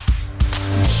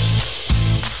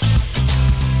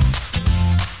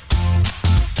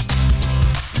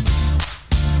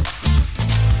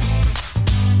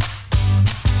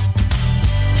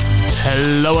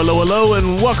Hello,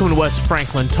 and welcome to West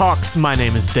Franklin Talks. My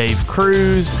name is Dave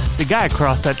Cruz. The guy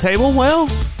across that table, well,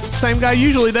 same guy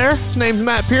usually there. His name's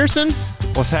Matt Pearson.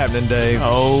 What's happening, Dave?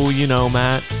 Oh, you know,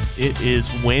 Matt, it is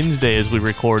Wednesday as we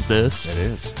record this. It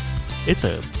is. It's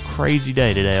a crazy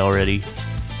day today already,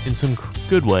 in some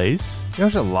good ways.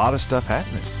 There's a lot of stuff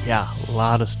happening. Yeah, a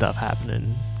lot of stuff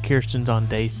happening. Kirsten's on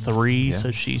day 3,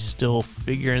 so she's still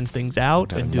figuring things out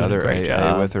Got and doing another a great AA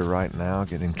job. with her right now,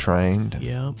 getting trained.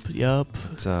 Yep.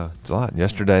 It's a lot.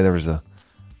 Yesterday there was a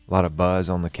lot of buzz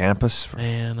on the campus.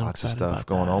 Man, I'm lots of excited stuff about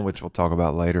going that. on, which we'll talk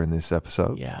about later in this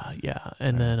episode. Yeah.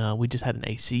 And then we just had an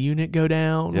AC unit go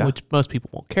down, Yeah. which most people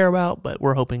won't care about, but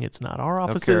we're hoping it's not our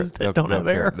offices that don't have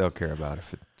air. They'll care about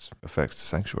if it affects the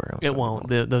sanctuary. It won't.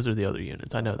 Those are the other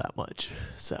units. I know that much.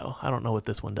 So I don't know what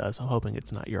this one does. I'm hoping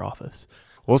it's not your office.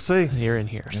 We'll see. You're in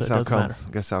here, so it doesn't matter.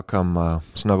 Guess I'll come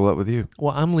snuggle up with you.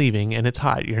 Well, I'm leaving, and it's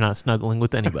hot. You're not snuggling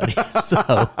with anybody.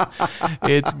 So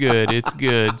it's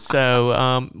good.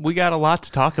 So we got a lot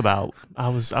to talk about. I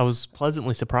was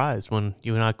pleasantly surprised when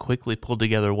you and I quickly pulled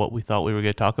together what we thought we were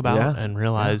going to talk about and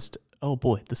realized, oh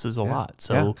boy, this is a lot.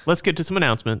 So let's get to some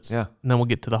announcements, and then we'll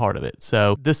get to the heart of it.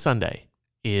 So this Sunday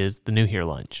is the New Here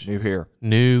lunch. New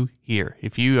Here.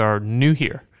 If you are new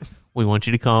here, we want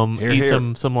you to come eat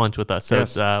some lunch with us. So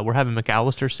it's, we're having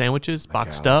McAllister sandwiches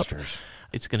boxed up.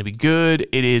 It's going to be good.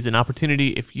 It is an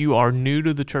opportunity. If you are new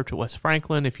to the church at West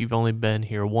Franklin, if you've only been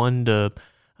here one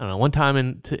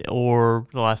time or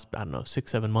the last,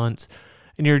 6-7 months,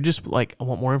 and you're just like, I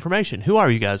want more information. Who are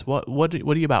you guys? What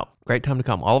are you about? Great time to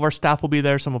come. All of our staff will be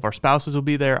there. Some of our spouses will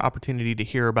be there. Opportunity to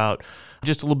hear about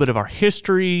just a little bit of our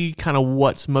history, kind of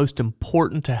what's most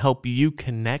important to help you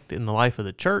connect in the life of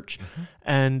the church. Mm-hmm.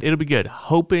 And it'll be good.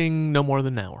 Hoping no more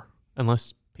than an hour,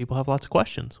 unless people have lots of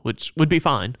questions, which would be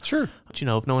fine. Sure. But,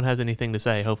 if no one has anything to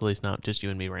say, hopefully it's not just you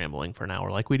and me rambling for an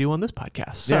hour like we do on this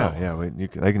podcast. So,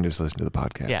 they can just listen to the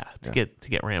podcast. Yeah, to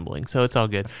get rambling. So it's all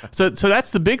good. So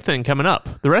that's the big thing coming up.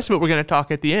 The rest of it we're going to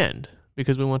talk at the end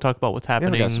because we want to talk about what's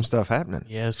happening. Yeah, we got some stuff happening.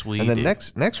 Yes, we do. And then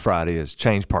next Friday is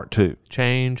Change Part 2.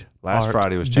 Last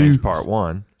Friday was Change Part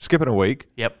 1. Skipping a week.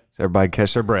 Yep. So everybody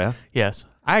catch their breath. Yes.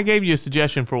 I gave you a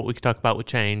suggestion for what we could talk about with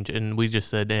Change, and we just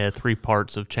said 3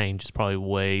 parts of Change is probably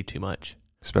way too much.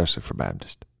 Especially for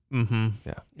Baptist. Mm-hmm.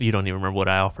 Yeah. You don't even remember what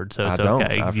I offered, so it's I don't.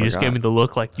 okay. I You just gave me the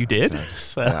look like you did.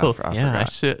 So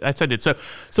I did.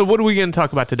 So what are we going to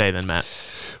talk about today then, Matt?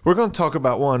 We're going to talk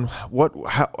about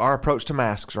how our approach to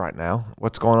masks right now.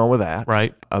 What's going on with that?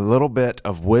 Right. A little bit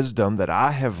of wisdom that I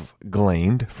have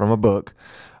gleaned from a book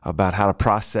about how to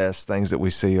process things that we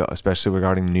see, especially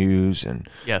regarding news and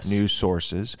news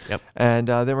sources. Yep. And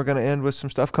then we're going to end with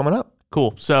some stuff coming up.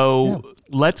 Cool. So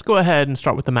let's go ahead and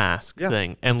start with the mask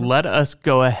thing. And let us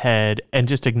go ahead and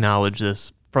just acknowledge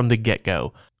this from the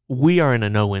get-go. We are in a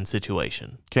no-win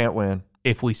situation. Can't win.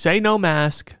 If we say no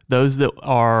mask, those that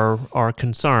are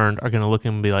concerned are going to look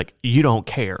and be like, you don't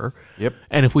care. Yep.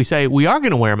 And if we say we are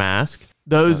going to wear a mask,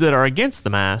 those that are against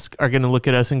the mask are going to look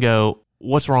at us and go,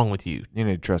 what's wrong with you? You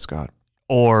need to trust God.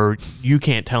 Or you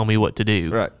can't tell me what to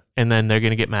do. Right. And then they're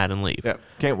going to get mad and leave. Yep.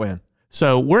 Can't win.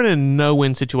 So we're in a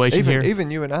no-win situation here.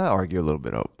 Even you and I argue a little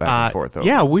bit back and forth.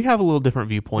 Yeah, we have a little different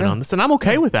viewpoint on this, and I'm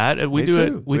okay with that. We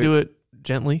do it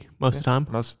gently most of the time.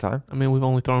 Most of the time. I mean, we've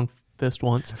only thrown fist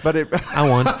once. But I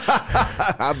won.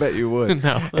 I bet you would.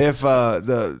 No. If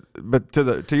but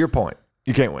to your point,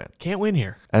 you can't win. Can't win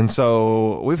here. And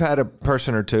so we've had a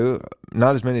person or two,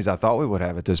 not as many as I thought we would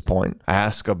have at this point,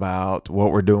 ask about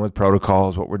what we're doing with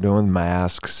protocols, what we're doing with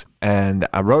masks. And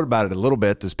I wrote about it a little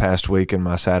bit this past week in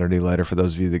my Saturday letter for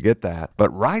those of you that get that. But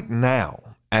right now,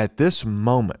 at this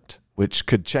moment, which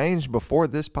could change before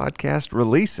this podcast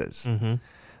releases,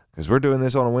 because we're doing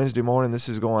this on a Wednesday morning, this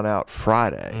is going out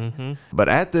Friday. But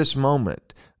at this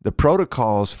moment, the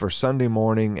protocols for Sunday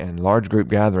morning and large group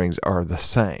gatherings are the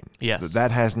same. Yes.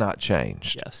 That has not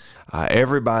changed. Yes.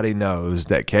 Everybody knows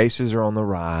that cases are on the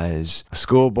rise.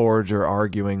 School boards are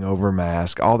arguing over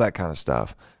masks, all that kind of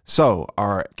stuff. So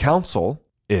our counsel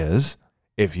is,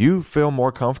 if you feel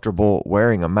more comfortable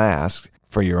wearing a mask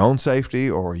for your own safety,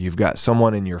 or you've got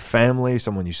someone in your family,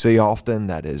 someone you see often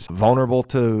that is vulnerable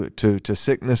to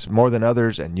sickness more than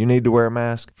others, and you need to wear a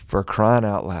mask, for crying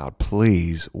out loud,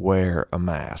 please wear a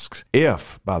mask.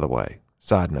 If, by the way,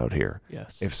 side note here,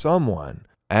 if someone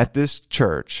at this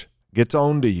church gets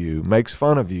on to you, makes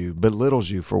fun of you,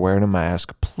 belittles you for wearing a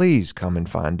mask, please come and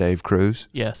find Dave Cruz.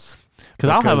 Yes.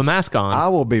 Because I'll have a mask on. I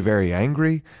will be very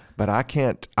angry, but I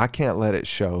can't let it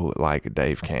show like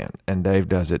Dave can, and Dave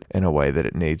does it in a way that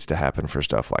it needs to happen for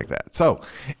stuff like that. So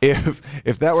if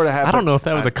that were to happen, I don't know if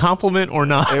that was a compliment or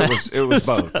not. It was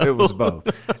both. It was both.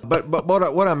 But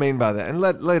what I mean by that, and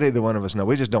let either one of us know,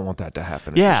 we just don't want that to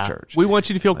happen in this church. We want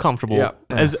you to feel comfortable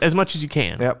as much as you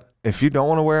can. Yep. If you don't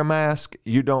want to wear a mask,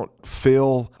 you don't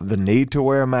feel the need to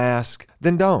wear a mask,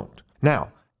 then don't.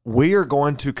 Now, we are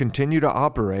going to continue to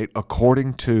operate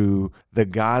according to the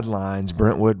guidelines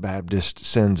Brentwood Baptist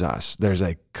sends us. There's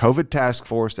a COVID task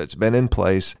force that's been in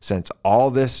place since all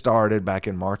this started back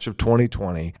in March of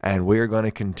 2020, and we are going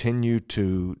to continue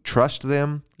to trust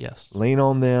them, lean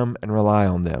on them, and rely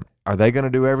on them. Are they going to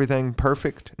do everything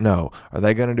perfect? No. Are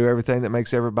they going to do everything that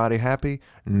makes everybody happy?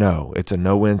 No. It's a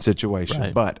no-win situation.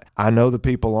 Right. But I know the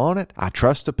people on it. I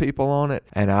trust the people on it.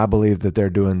 And I believe that they're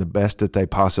doing the best that they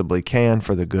possibly can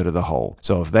for the good of the whole.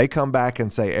 So if they come back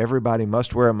and say everybody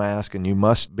must wear a mask and you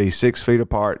must be 6 feet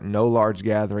apart, no large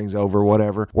gatherings over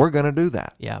whatever, we're going to do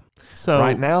that. Yeah. So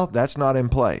right now, that's not in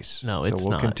place. No, it's not. So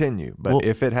we'll continue. But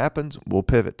if it happens, we'll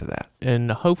pivot to that.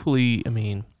 And hopefully, I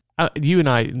mean, you and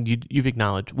I, you've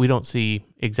acknowledged we don't see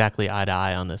exactly eye to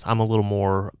eye on this. I'm a little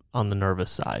more on the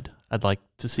nervous side. I'd like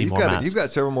to see more masks. You've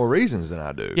got several more reasons than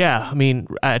I do. Yeah. I mean,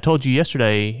 I told you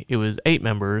yesterday it was 8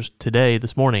 members. Today,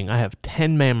 this morning, I have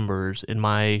 10 members in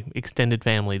my extended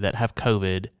family that have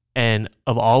COVID. And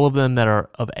of all of them that are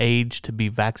of age to be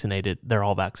vaccinated, they're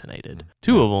all vaccinated.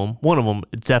 2 of them, one of them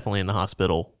is definitely in the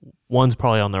hospital. One's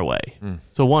probably on their way.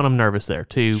 So 1, I'm nervous there.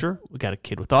 2, we got a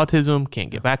kid with autism, can't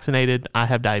get vaccinated. I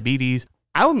have diabetes.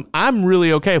 I'm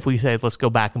really okay if we say, let's go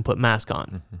back and put masks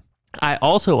on. I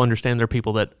also understand there are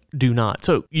people that do not.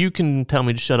 So you can tell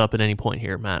me to shut up at any point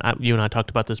here, Matt. You and I talked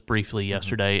about this briefly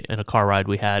yesterday in a car ride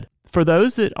we had. For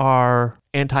those that are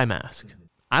anti-mask,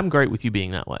 I'm great with you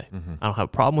being that way. I don't have a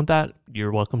problem with that.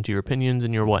 You're welcome to your opinions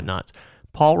and your whatnots.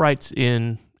 Paul writes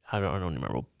in, I don't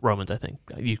remember, Romans, I think.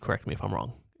 You correct me if I'm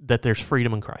wrong. That there's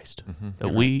freedom in Christ. That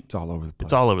it's all over the place.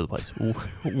 It's all over the place.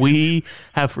 We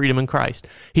have freedom in Christ.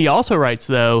 He also writes,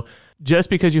 though, just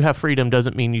because you have freedom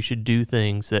doesn't mean you should do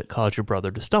things that cause your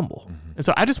brother to stumble. And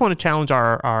so I just want to challenge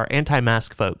our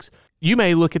anti-mask folks. You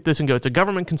may look at this and go, it's a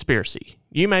government conspiracy.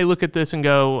 You may look at this and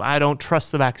go, I don't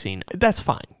trust the vaccine. That's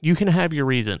fine. You can have your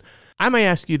reason. I may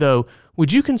ask you, though,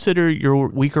 would you consider your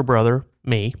weaker brother,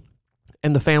 me,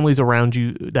 and the families around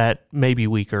you that may be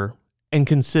weaker, and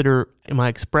consider, am I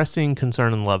expressing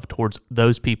concern and love towards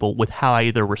those people with how I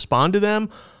either respond to them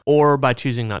or by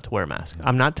choosing not to wear a mask?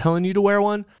 I'm not telling you to wear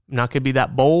one. I'm not going to be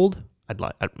that bold. I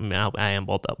am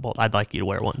bold. I'd like you to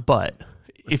wear one. But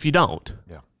if you don't,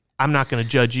 I'm not going to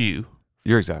judge you.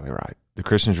 You're exactly right. The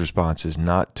Christian's response is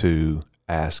not to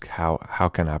ask how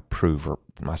can I prove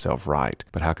myself right,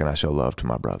 but how can I show love to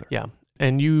my brother? Yeah.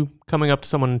 And you coming up to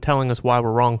someone and telling us why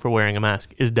we're wrong for wearing a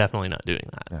mask is definitely not doing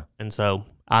that. Yeah. And so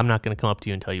I'm not going to come up to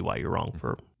you and tell you why you're wrong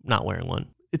for not wearing one.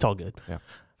 It's all good. Yeah.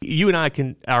 You and I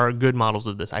are good models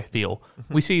of this, I feel.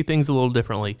 We see things a little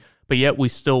differently, but yet we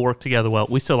still work together well.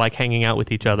 We still like hanging out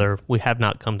with each other. We have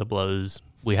not come to blows.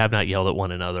 We have not yelled at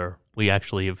one another. We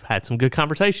actually have had some good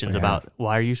conversations about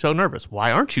why are you so nervous?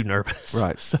 Why aren't you nervous?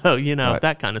 Right. So,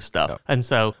 that kind of stuff. Yep. And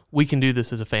so we can do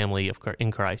this as a family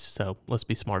in Christ. So let's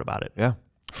be smart about it. Yeah,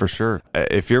 for sure.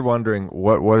 If you're wondering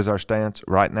what is our stance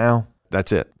right now,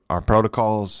 that's it. Our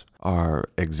protocols are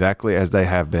exactly as they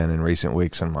have been in recent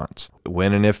weeks and months.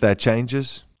 When and if that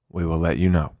changes, we will let you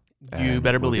know. You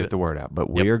better believe we'll get the word out. But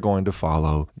we are going to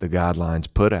follow the guidelines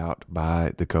put out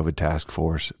by the COVID task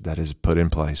force that is put in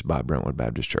place by Brentwood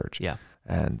Baptist Church. Yeah.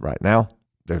 And right now,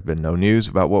 there's been no news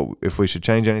about if we should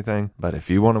change anything. But if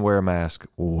you want to wear a mask,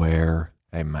 wear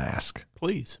a mask.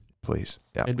 Please.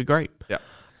 Yeah. It'd be great. Yeah.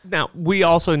 Now, we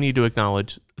also need to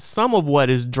acknowledge some of what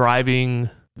is driving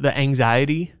the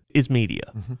anxiety is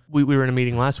media. We were in a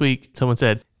meeting last week. Someone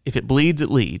said, if it bleeds,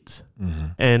 it leads.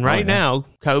 And right now,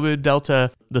 COVID,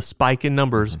 Delta, the spike in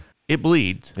numbers, it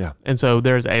bleeds. Yeah. And so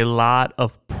there's a lot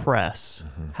of press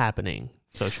happening.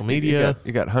 Social media.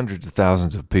 You got hundreds of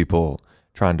thousands of people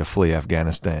trying to flee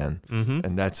Afghanistan,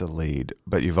 and that's a lead.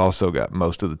 But you've also got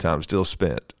most of the time still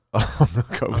spent on the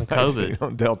COVID,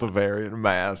 on Delta variant,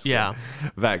 masks,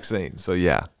 vaccine. So,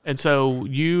 yeah. And so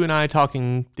you and I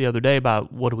talking the other day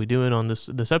about what are we doing on this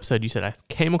episode, you said, I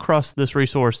came across this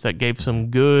resource that gave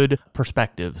some good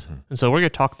perspectives. And so we're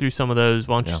going to talk through some of those.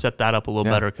 Why don't you set that up a little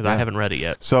better because I haven't read it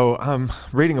yet. So I'm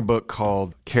reading a book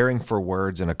called Caring for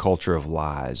Words in a Culture of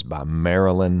Lies by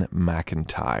Marilyn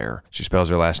McIntyre. She spells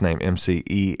her last name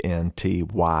McEntyre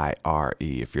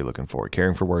if you're looking for it.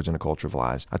 Caring for Words in a Culture of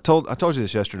Lies. I told you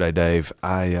this yesterday, Dave.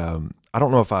 I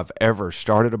don't know if I've ever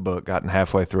started a book, gotten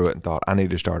halfway through it, and thought, I need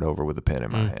to start over with a pen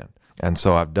in my hand. And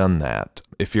so I've done that.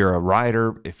 If you're a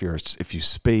writer, if you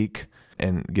speak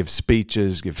and give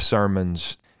speeches, give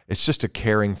sermons, it's just a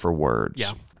caring for words.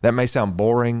 Yeah. That may sound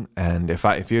boring, and if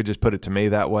you had just put it to me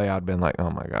that way, I'd been like, oh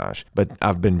my gosh. But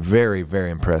I've been very, very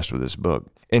impressed with this book.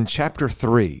 In chapter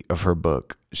 3 of her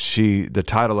book, the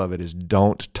title of it is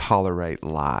Don't Tolerate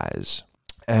Lies.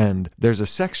 And there's a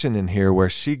section in here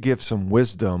where she gives some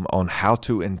wisdom on how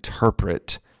to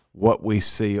interpret what we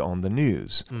see on the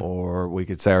news, or we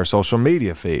could say our social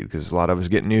media feed, because a lot of us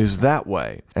get news that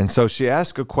way. And so she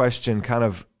asks a question, kind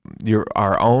of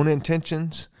our own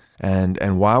intentions, and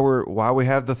why we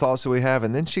have the thoughts that we have.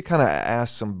 And then she kind of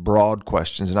asks some broad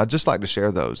questions, and I'd just like to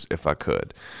share those if I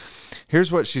could.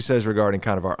 Here's what she says regarding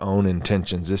kind of our own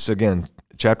intentions. This, again,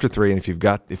 chapter 3, and if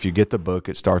you get the book,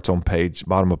 it starts on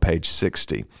bottom of page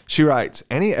 60. She writes,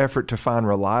 any effort to find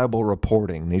reliable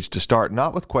reporting needs to start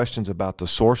not with questions about the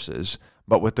sources,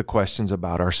 but with the questions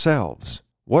about ourselves.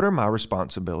 What are my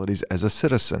responsibilities as a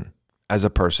citizen, as a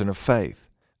person of faith,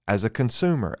 as a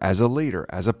consumer, as a leader,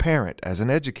 as a parent, as an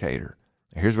educator?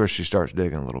 Here's where she starts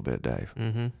digging a little bit, Dave.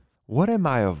 Mm-hmm. What am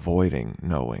I avoiding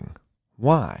knowing?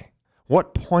 Why?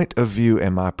 What point of view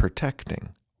am I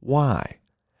protecting? Why?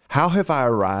 How have I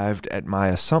arrived at my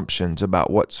assumptions about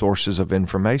what sources of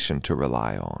information to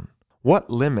rely on? What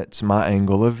limits my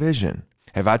angle of vision?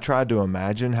 Have I tried to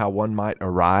imagine how one might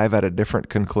arrive at a different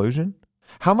conclusion?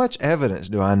 How much evidence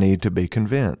do I need to be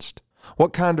convinced?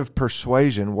 What kind of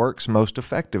persuasion works most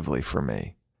effectively for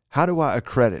me? How do I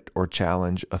accredit or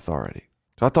challenge authority?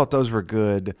 So I thought those were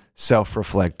good,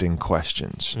 self-reflecting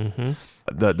questions. Mm-hmm.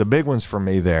 The big ones for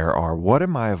me there are, what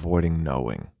am I avoiding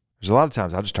knowing? There's a lot of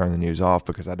times I just turn the news off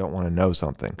because I don't want to know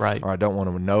something. Right. Or I don't want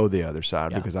to know the other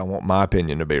side because I want my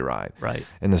opinion to be right. Right.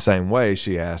 In the same way,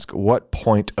 she asked, what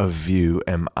point of view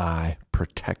am I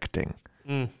protecting?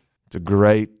 It's a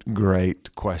great,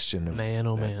 great question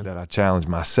that I challenge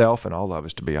myself and all of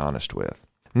us to be honest with.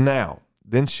 Now,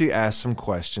 then she asked some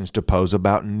questions to pose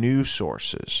about news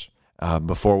sources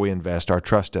before we invest our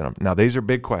trust in them. Now, these are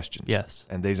big questions. Yes.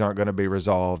 And these aren't going to be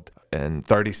resolved in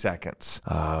 30 seconds.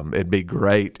 It'd be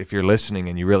great if you're listening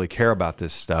and you really care about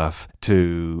this stuff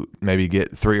to maybe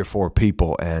get 3 or 4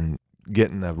 people and get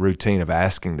in the routine of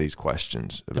asking these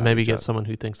questions. And maybe get someone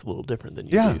who thinks a little different than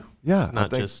you do. Yeah.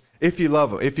 Not just... If you love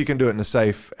them, if you can do it in a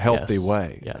safe, healthy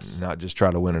way. Yes. And not just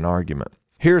try to win an argument.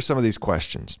 Here are some of these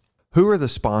questions. Who are the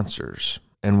sponsors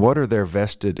and what are their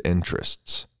vested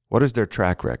interests? What is their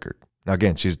track record? Now,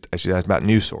 again, she asked about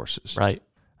news sources. Right.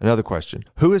 Another question.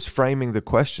 Who is framing the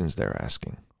questions they're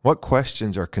asking? What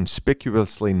questions are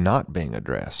conspicuously not being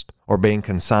addressed or being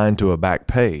consigned to a back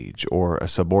page or a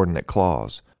subordinate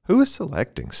clause? Who is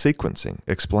selecting, sequencing,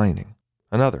 explaining?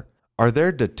 Another. Are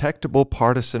there detectable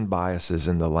partisan biases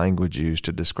in the language used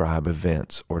to describe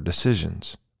events or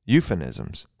decisions?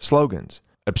 Euphemisms, slogans,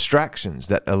 abstractions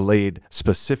that elide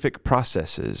specific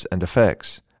processes and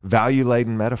effects,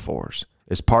 value-laden metaphors.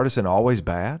 Is partisan always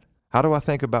bad? How do I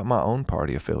think about my own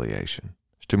party affiliation?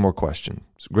 There's 2 more questions,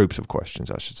 groups of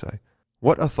questions, I should say.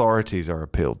 What authorities are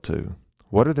appealed to?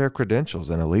 What are their credentials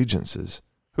and allegiances?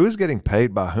 Who is getting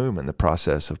paid by whom in the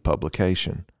process of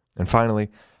publication? And finally,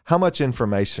 how much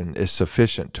information is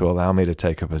sufficient to allow me to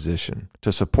take a position,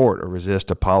 to support or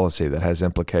resist a policy that has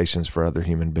implications for other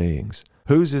human beings?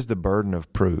 Whose is the burden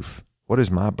of proof? What is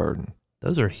my burden?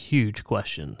 Those are huge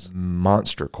questions.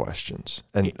 Monster questions.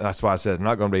 And that's why I said they're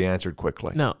not going to be answered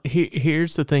quickly. No,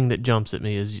 here's the thing that jumps at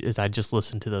me is I just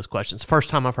listened to those questions.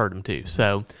 First time I've heard them too.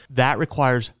 So that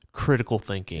requires critical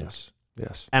thinking.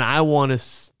 Yes. And I want to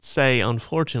say,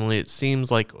 unfortunately, it seems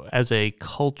like as a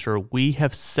culture, we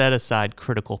have set aside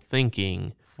critical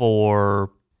thinking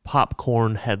for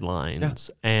popcorn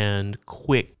headlines and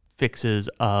quick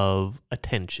fixes of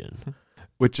attention.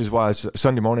 Which is why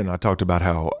Sunday morning I talked about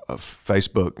how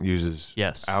Facebook uses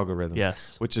algorithms.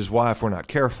 Yes. Which is why if we're not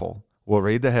careful, we'll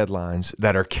read the headlines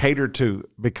that are catered to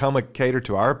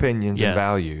our opinions and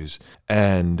values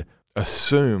and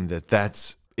assume that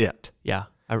that's it. Yeah.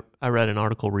 I read an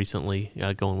article recently,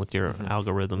 going with your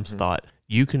algorithms thought,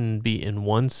 you can be in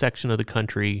one section of the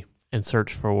country and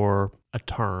search for a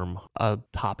term, a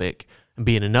topic, and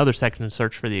be in another section and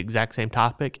search for the exact same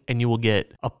topic, and you will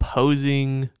get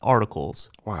opposing articles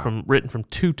written from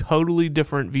 2 totally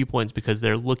different viewpoints because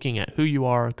they're looking at who you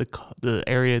are, the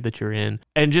area that you're in,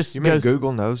 and just you mean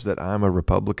Google knows that I'm a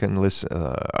Republican in the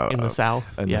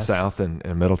South, the South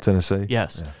and Middle Tennessee.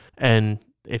 Yes, and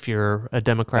if you're a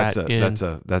Democrat,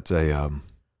 that's a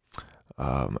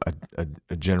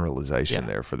generalization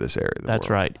there for this area. That's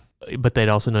right. But they'd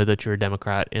also know that you're a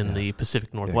Democrat in the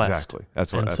Pacific Northwest. Exactly.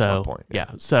 That's my point. Yeah.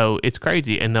 So it's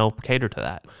crazy, and they'll cater to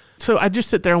that. So I just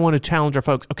sit there and want to challenge our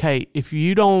folks. Okay, if you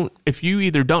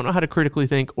either don't know how to critically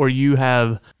think or you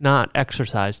have not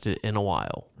exercised it in a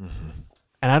while. Mm-hmm.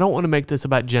 And I don't want to make this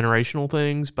about generational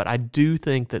things, but I do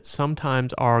think that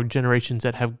sometimes our generations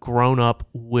that have grown up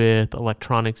with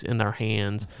electronics in their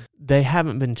hands, they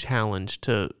haven't been challenged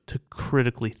to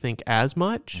critically think as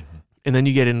much. Mm-hmm. And then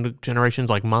you get into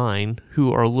generations like mine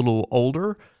who are a little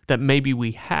older that maybe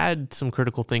we had some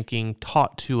critical thinking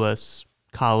taught to us,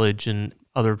 college and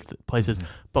other places,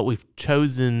 but we've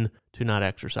chosen to not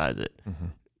exercise it. Mm-hmm.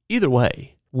 Either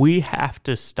way, we have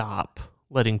to stop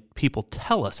letting people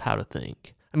tell us how to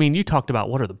think. I mean, you talked about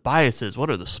what are the biases, what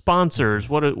are the sponsors,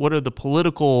 what are the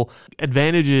political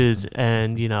advantages,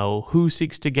 and who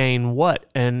seeks to gain what.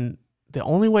 And the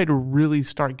only way to really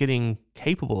start getting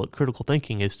capable at critical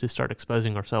thinking is to start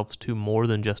exposing ourselves to more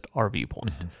than just our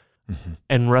viewpoint,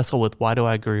 and wrestle with why do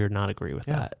I agree or not agree with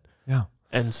that. Yeah.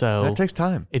 And so that takes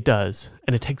time. It does,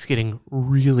 and it takes getting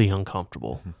really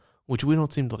uncomfortable. Which we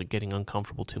don't seem to like getting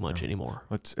uncomfortable too much anymore.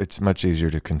 It's much easier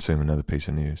to consume another piece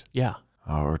of news. Yeah.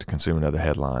 Or to consume another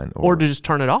headline. Or to just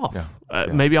turn it off. Yeah.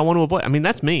 Maybe I want to avoid. I mean,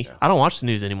 that's me. Yeah. I don't watch the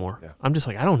news anymore. Yeah. I'm just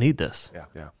like, I don't need this.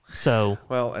 Yeah. So.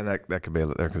 Well, and that could be there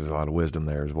because there's a lot of wisdom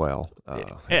there as well.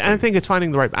 And I think it's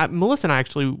finding the right. Melissa and I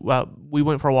actually, we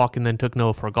went for a walk and then took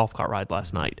Noah for a golf cart ride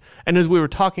last night. And as we were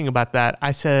talking about that,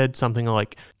 I said something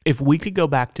like, if we could go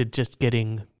back to just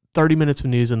getting 30 minutes of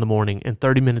news in the morning and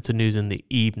 30 minutes of news in the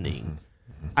evening,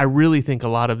 I really think a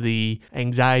lot of the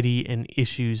anxiety and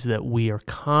issues that we are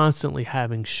constantly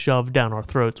having shoved down our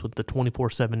throats with the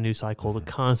 24/7 news cycle, the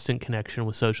constant connection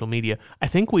with social media, I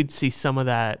think we'd see some of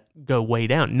that go way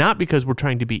down. Not because we're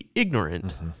trying to be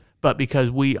ignorant, but because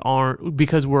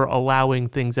we're allowing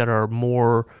things that are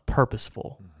more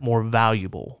purposeful, more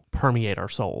valuable, permeate our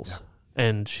souls. Yeah.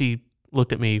 And she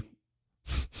looked at me,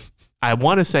 I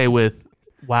want to say with,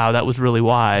 wow, that was really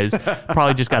wise.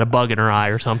 Probably just got a bug in her eye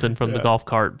or something from the golf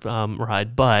cart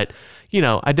ride. But,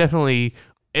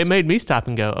 it made me stop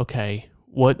and go, okay,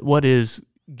 what is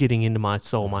getting into my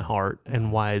soul, my heart,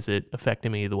 and why is it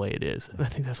affecting me the way it is? And I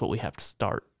think that's what we have to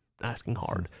start asking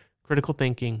hard. Critical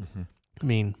thinking. I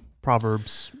mean,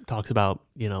 Proverbs talks about,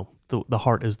 the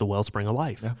heart is the wellspring of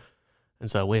life. Yeah. And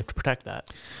so we have to protect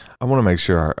that. I want to make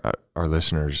sure our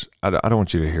listeners, I don't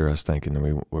want you to hear us thinking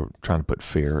that we're trying to put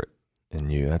fear in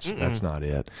you. That's not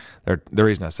it. The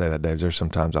reason I say that, Dave, is there's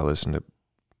sometimes I listen to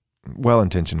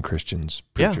well-intentioned Christians,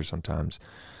 preachers sometimes,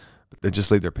 but they just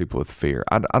leave their people with fear.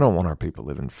 I don't want our people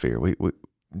live in fear.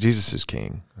 Jesus is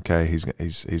king, okay?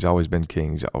 He's always been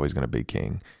king. He's always going to be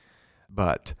king.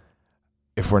 But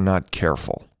if we're not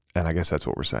careful, and I guess that's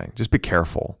what we're saying, just be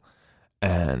careful.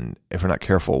 And if we're not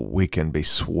careful, we can be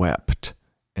swept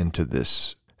into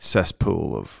this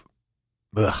cesspool of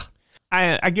ugh.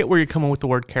 I get where you're coming with the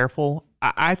word careful.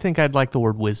 I think I'd like the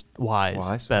word wise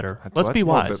better. Let's be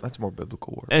wise. That's a more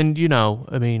biblical word. And,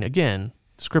 again,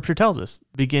 Scripture tells us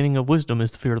the beginning of wisdom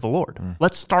is the fear of the Lord.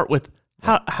 Let's start with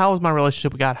how is my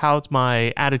relationship with God? How's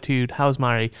my attitude? How's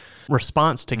my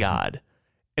response to God?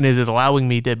 And is it allowing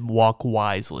me to walk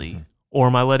wisely? Or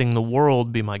am I letting the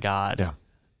world be my God? Yeah.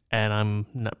 And I'm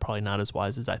probably not as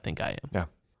wise as I think I am. Yeah.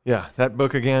 Yeah, that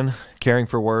book again, Caring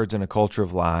for Words in a Culture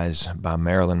of Lies by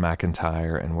Marilyn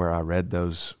McIntyre, and where I read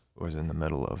those was in the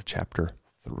middle of chapter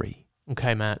 3.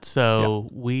 Okay, Matt. So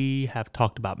we have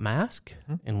talked about mask,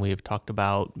 and we have talked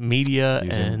about media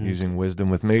and using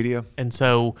wisdom with media. And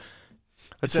so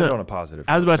let's end on a positive.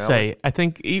 I was about to say, I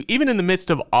think even in the midst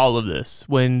of all of this,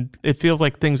 when it feels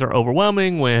like things are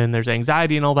overwhelming, when there's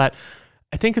anxiety and all that,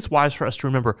 I think it's wise for us to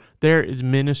remember there is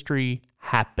ministry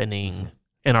happening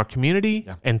in our community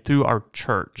and through our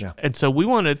church. Yeah. And so we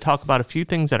want to talk about a few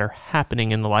things that are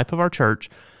happening in the life of our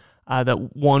church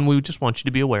that, one, we just want you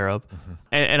to be aware of.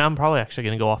 And I'm probably actually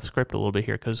going to go off script a little bit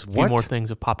here because a few more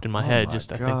things have popped in my head I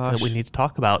think that we need to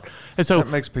talk about. And so that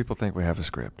makes people think we have a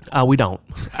script. We don't.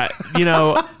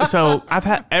 So I've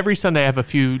had every Sunday I have a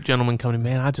few gentlemen come to me,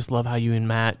 man, I just love how you and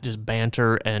Matt just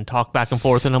banter and talk back and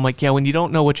forth. And I'm like, yeah, when you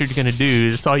don't know what you're going to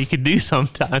do, that's all you can do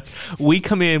sometimes. We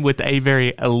come in with a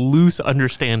very loose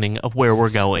understanding of where we're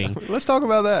going. Let's talk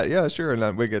about that. Yeah, sure. And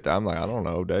then we get to, I'm like, I don't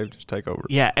know, Dave, just take over.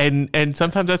 Yeah, and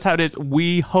sometimes that's how it is.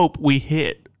 We hope we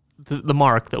hit the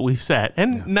mark that we've set.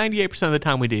 And 98% of the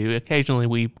time we do. Occasionally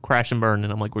we crash and burn,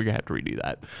 and I'm like, we're going to have to redo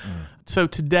that. So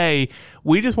today,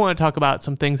 we just want to talk about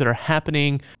some things that are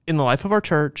happening in the life of our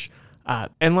church.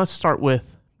 And let's start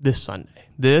with this Sunday.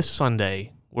 This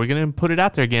Sunday, we're going to put it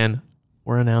out there again.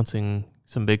 We're announcing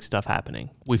some big stuff happening.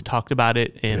 We've talked about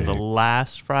it in the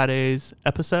last Friday's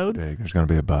episode. There's going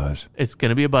to be a buzz. It's going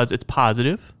to be a buzz. It's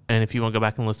positive. And if you want to go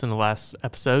back and listen to the last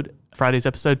episode, Friday's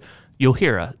episode, you'll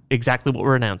hear exactly what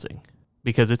we're announcing.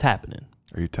 because it's happening.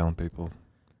 Are you telling people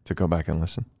to go back and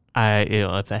listen?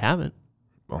 If they haven't,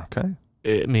 Okay.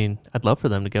 I mean, I'd love for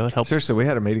them to go. It helps. Seriously, we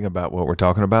had a meeting about what we're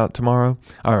talking about tomorrow.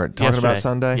 Or talking about Yesterday.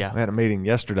 Sunday. Yeah. We had a meeting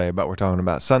yesterday about what we're talking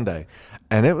about Sunday.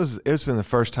 And it's been the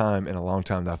first time in a long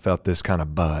time that I felt this kind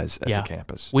of buzz at the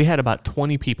campus. We had about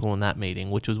 20 people in that meeting,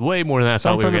 which was way more than I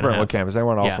Some thought we were from the going to have. Brentwood campus. They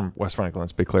weren't all from West Franklin.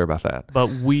 Let's be clear about that. But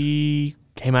we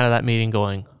came out of that meeting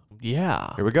going,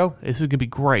 yeah, Here we go. this is going to be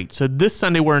great. So this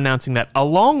Sunday, we're announcing that.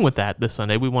 Along with that, this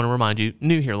Sunday, we want to remind you,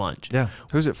 New Here Lunch. Yeah.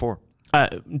 Who's it for?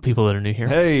 People that are new here.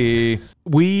 Hey.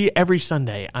 Every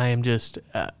Sunday, I am just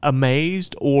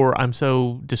amazed, or I'm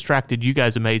so distracted. You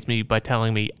guys amaze me by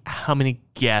telling me how many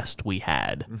guests we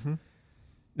had. Mm-hmm.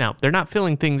 Now, they're not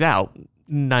filling things out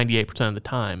 98% of the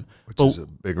time. Which is a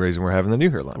big reason we're having the New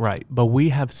Here lunch. Right. But we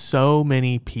have so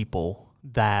many people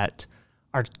that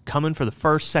are coming for the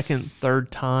first, second,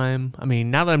 third time. I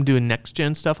mean, now that I'm doing next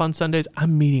gen stuff on Sundays,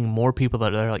 I'm meeting more people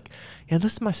that are like, yeah,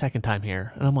 this is my second time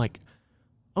here. And I'm like,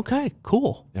 okay,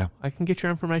 cool. Yeah. I can get your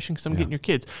information because I'm getting your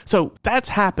kids. So that's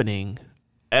happening.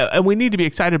 And we need to be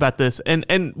excited about this.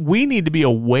 And we need to be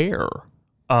aware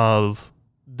of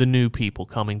the new people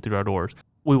coming through our doors.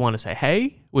 We want to say,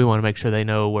 hey, we want to make sure they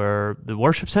know where the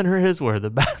worship center is, where the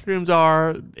bathrooms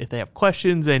are. If they have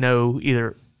questions, they know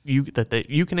either you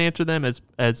can answer them as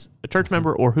a church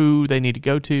member or who they need to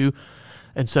go to.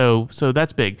 And so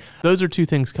that's big. Those are two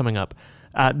things coming up.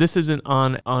 This isn't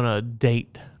on a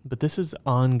date, but this is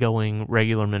ongoing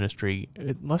regular ministry.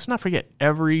 Let's not forget,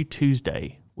 every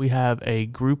Tuesday we have a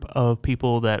group of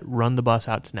people that run the bus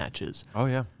out to Natchez. Oh,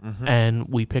 yeah. Mm-hmm. And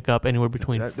we pick up anywhere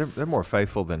between... They're more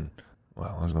faithful than...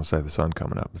 Well, I was going to say the sun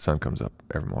coming up. The sun comes up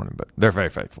every morning, but they're very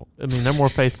faithful. I mean, they're more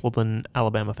faithful than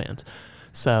Alabama fans.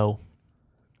 So...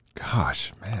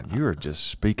 Gosh, man, you are just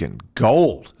speaking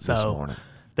gold this morning.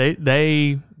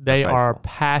 They are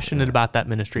passionate about that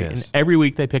ministry. Yes. And every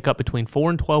week they pick up between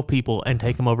 4 and 12 people and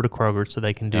take them over to Kroger so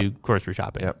they can do grocery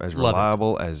shopping. Yep, as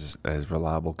reliable as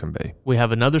reliable can be. We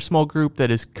have another small group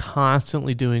that is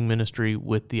constantly doing ministry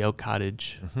with the Oak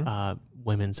Cottage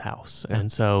Women's House. Yeah. And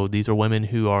so these are women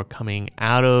who are coming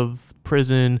out of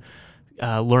prison,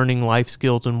 learning life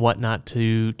skills and whatnot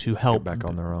to help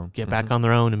get back on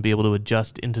their own and be able to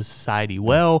adjust into society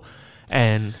well.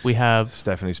 And we have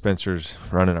Stephanie Spencer's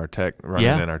running in our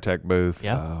tech booth.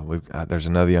 Yeah. There's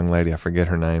another young lady, I forget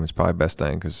her name. It's probably best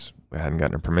thing because we hadn't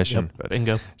gotten her permission. Yep. But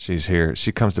bingo. She's here.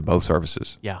 She comes to both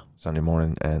services. Yeah. Sunday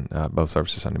morning and both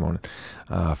services Sunday morning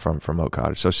from Oak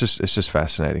Cottage. So it's just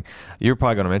fascinating. You're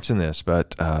probably going to mention this,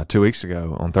 but 2 weeks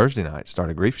ago on Thursday night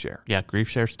started Grief Share. Yeah, Grief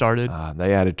Share started.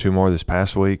 They added 2 more this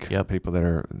past week. Yep. People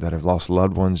that have lost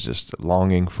loved ones, just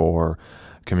longing for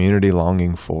community,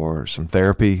 longing for some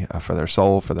therapy for their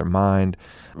soul, for their mind.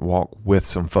 Walk with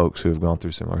some folks who have gone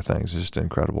through similar things. It's just an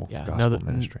incredible gospel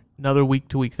ministry. Another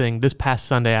week-to-week thing. This past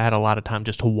Sunday, I had a lot of time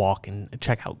just to walk and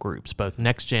check out groups, both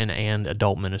Next Gen and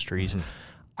adult ministries. Mm-hmm.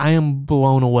 I am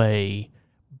blown away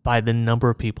by the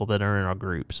number of people that are in our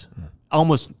groups.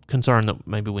 Almost concerned that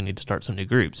maybe we need to start some new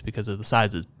groups because of the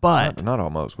sizes, but not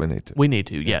almost. We need to. We need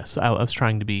to. Yes, I was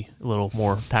trying to be a little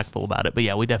more tactful about it, but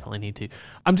yeah, we definitely need to.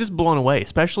 I'm just blown away,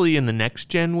 especially in the Next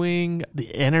Gen wing,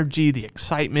 the energy, the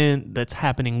excitement that's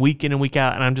happening week in and week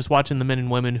out, and I'm just watching the men and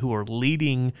women who are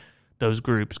leading those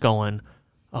groups, going,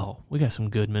 "Oh, we got some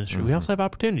good ministry. Mm-hmm. We also have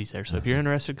opportunities there. So if you're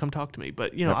interested, come talk to me."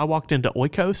 But I walked into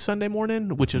Oikos Sunday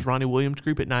morning, which is Ronnie Williams'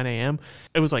 group at 9 a.m.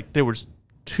 It was like there was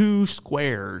 2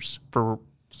 squares for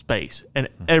space, and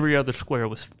every other square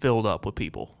was filled up with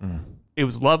people. It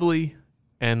was lovely,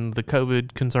 and the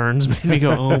COVID concerns made me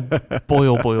go, oh boy,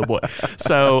 oh boy, oh boy.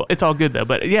 So it's all good though.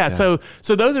 But yeah. So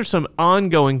those are some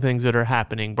ongoing things that are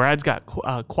happening. Brad's got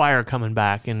choir coming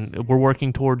back, and we're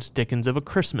working towards Dickens of a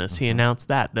Christmas. He announced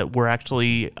that we're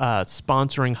actually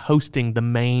hosting the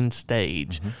main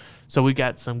stage. So we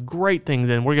got some great things,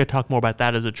 and we're going to talk more about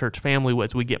that as a church family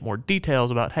as we get more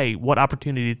details about, hey, what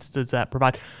opportunities does that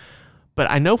provide? But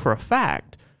I know for a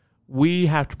fact we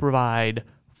have to provide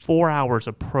 4 hours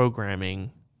of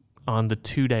programming on the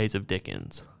 2 days of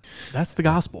Dickens. That's the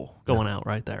gospel going out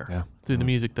right there through the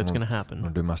music that's going to happen. I'm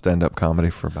going to do my stand-up comedy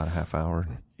for about a half hour.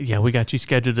 Yeah, we got you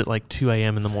scheduled at like 2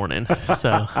 a.m. in the morning.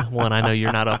 So, 1, I know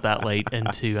you're not up that late,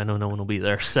 and 2, I know no one will be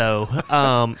there. So,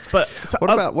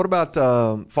 what about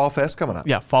Fall Fest coming up?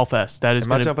 Yeah, Fall Fest. That is.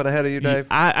 Am I jumping ahead of you, Dave?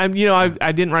 I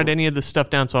didn't write any of this stuff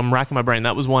down, so I'm racking my brain.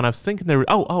 That was one I was thinking there.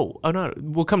 No,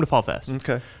 we'll come to Fall Fest.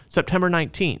 Okay. September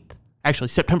 19th. Actually,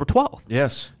 September 12th.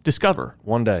 Yes. Discover.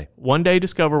 One day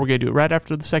Discover. We're going to do it right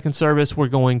after the second service. We're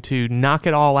going to knock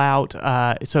it all out.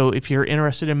 So if you're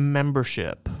interested in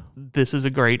membership, this is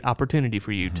a great opportunity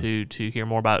for you to hear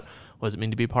more about What does it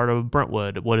mean to be part of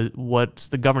Brentwood? What's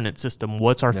the governance system?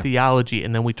 What's our theology?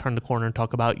 And then we turn the corner and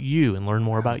talk about you and learn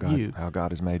more about you. How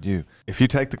God has made you. If you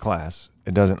take the class,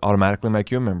 it doesn't automatically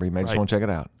make you a member. You may just want to check it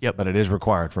out. Yep. But it is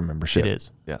required for membership. It is.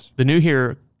 Yes. The new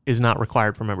here is not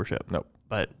required for membership. Nope.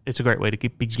 But it's a great way to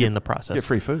begin the process. Get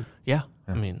free food. Yeah.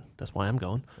 I mean, that's why I'm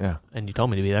going. Yeah. And you told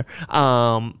me to be there.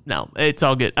 No, it's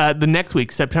all good. The next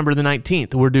week, September the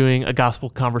 19th, we're doing a gospel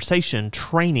conversation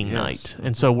training night.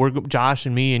 And so Josh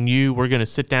and me and you, we're going to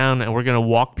sit down and we're going to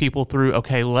walk people through,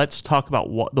 okay, let's talk about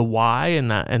what the why and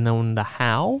then the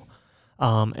how.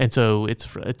 And so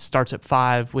it starts at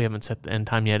 5. We haven't set the end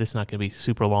time yet. It's not going to be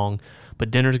super long,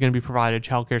 but dinner's going to be provided.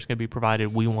 Childcare is going to be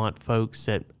provided. We want folks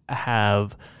that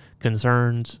have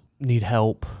concerns, need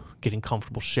help, getting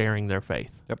comfortable sharing their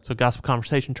faith. Yep. So gospel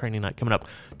conversation training night coming up.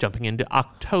 Jumping into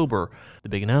October, the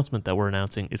big announcement that we're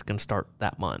announcing is going to start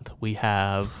that month. We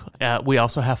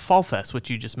also have Fall Fest, which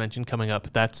you just mentioned, coming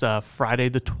up. That's Friday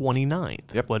the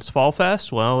 29th. Yep. What's Fall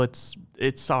Fest? Well,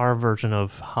 it's our version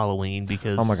of Halloween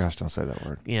because Oh my gosh, don't say that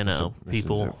word. People. This is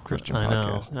a Christian I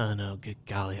podcast. know. Good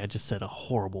golly, I just said a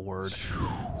horrible word.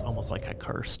 It's almost like I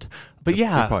cursed. But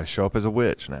yeah, You'll probably show up as a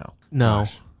witch now. no,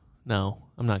 Gosh. no,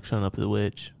 I'm not showing up as a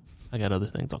witch. I got other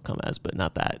things I'll come as, but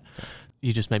not that.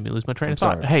 You just made me lose my train of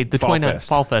thought. sorry. Hey, the Fall 29th Fest.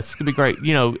 Fall Fest is going to be great.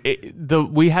 You know,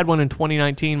 we had one in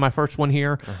 2019, my first one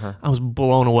here. I was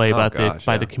blown away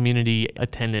by the community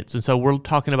attendance. And so we're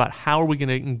talking about how are we going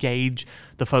to engage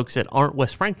the folks that aren't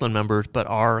West Franklin members, but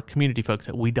are community folks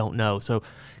that we don't know. So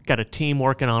got a team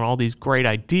working on all these great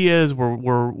ideas.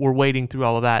 We're wading through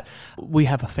all of that. We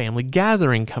have a family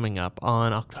gathering coming up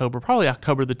on probably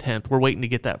October the 10th. We're waiting to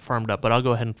get that firmed up, but I'll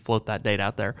go ahead and float that date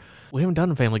out there. We haven't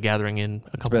done a family gathering in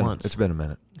a couple months. It's been a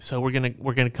minute. So we're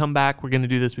gonna come back. We're gonna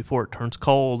do this before it turns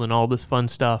cold and all this fun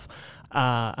stuff.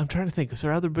 I'm trying to think. Is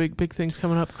there other big things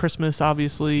coming up? Christmas,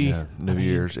 obviously. Yeah, New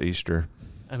Year's, Easter.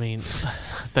 I mean,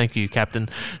 thank you, Captain.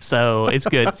 So it's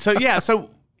good. So yeah. So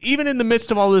even in the midst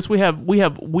of all this, we have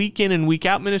week in and week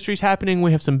out ministries happening.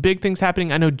 We have some big things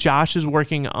happening. I know Josh is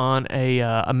working on a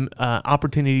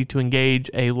opportunity to engage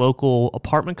a local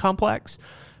apartment complex,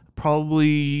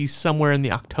 probably somewhere in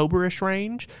the October-ish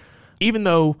range. Even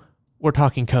though we're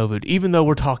talking COVID, even though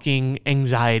we're talking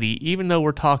anxiety, even though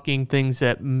we're talking things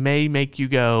that may make you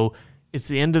go, it's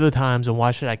the end of the times and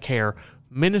why should I care?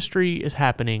 Ministry is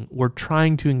happening. We're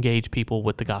trying to engage people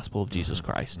with the gospel of Jesus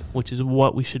Christ, which is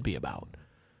what we should be about.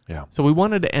 Yeah. So we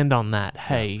wanted to end on that.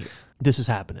 Hey, this is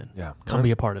happening. Yeah. Come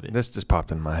be a part of it. This just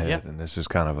popped in my head, and this is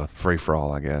kind of a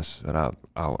free-for-all, I guess. And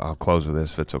I'll close with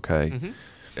this if it's okay. Mm-hmm.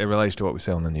 It relates to what we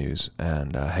see on the news.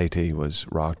 And Haiti was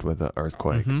rocked with an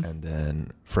earthquake, and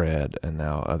then Fred, and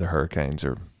now other hurricanes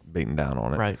are beating down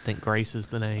on it. Right. I think Grace is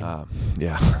the name.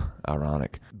 Yeah,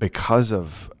 ironic. Because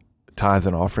of tithes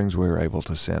and offerings, we were able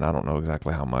to send, I don't know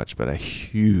exactly how much, but a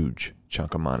huge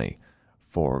chunk of money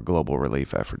for global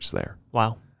relief efforts there.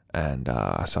 Wow. And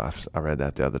I read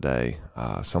that the other day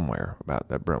somewhere about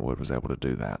that Brentwood was able to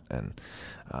do that, and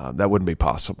that wouldn't be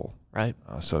possible. Right.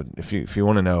 So if you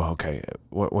want to know, okay,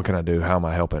 what can I do? How am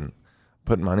I helping?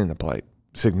 Putting money in the plate.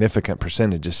 Significant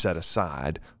percentage is set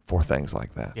aside for things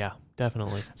like that. Yeah,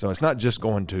 definitely. So it's not just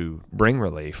going to bring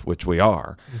relief, which we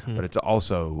are, but it's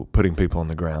also putting people on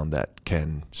the ground that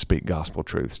can speak gospel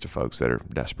truths to folks that are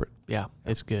desperate. Yeah,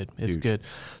 it's good. It's Huge. good.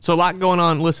 So a lot going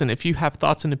on. Listen, if you have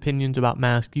thoughts and opinions about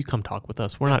Mask, you come talk with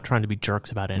us. We're not trying to be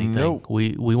jerks about anything. Nope.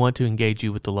 We want to engage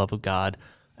you with the love of God,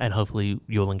 and hopefully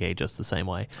you'll engage us the same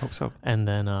way. Hope so. And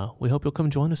then we hope you'll come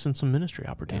join us in some ministry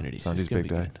opportunities. Sunday's It's gonna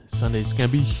big be day. good. Sunday's going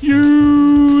to be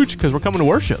huge because we're coming to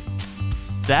worship.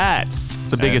 That's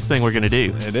the biggest thing we're going to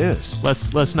do. It is.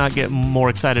 Let's not get more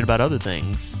excited about other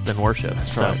things than worship.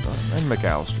 That's So, right. And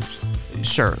McAllister's.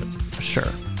 Sure.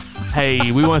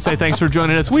 Hey, we want to say thanks for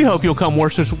joining us. We hope you'll come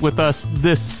worship with us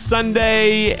this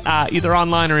Sunday, either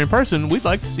online or in person. We'd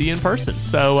like to see you in person.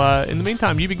 So in the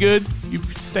meantime, you be good, you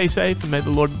stay safe, and may the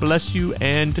Lord bless you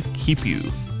and keep you.